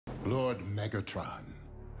Lord Megatron,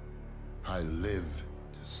 I live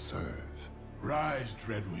to serve. Rise,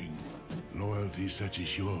 Dreadwing. Loyalty such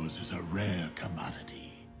as yours is a rare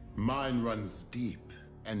commodity. Mine runs deep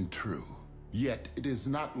and true. Yet it is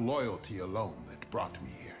not loyalty alone that brought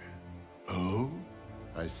me here. Oh?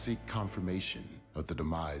 I seek confirmation of the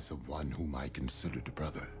demise of one whom I considered a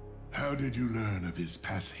brother. How did you learn of his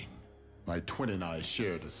passing? My twin and I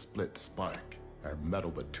shared a split spark. Our metal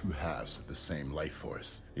but two halves of the same life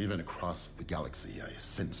force. Even across the galaxy, I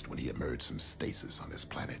sensed when he emerged from stasis on his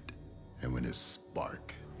planet. And when his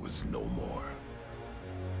spark was no more.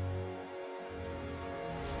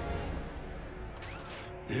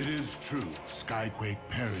 It is true, Skyquake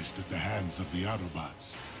perished at the hands of the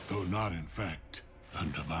Autobots, though not in fact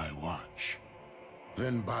under my watch.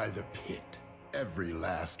 Then by the pit, every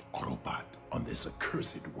last Autobot on this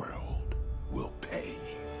accursed world will pay.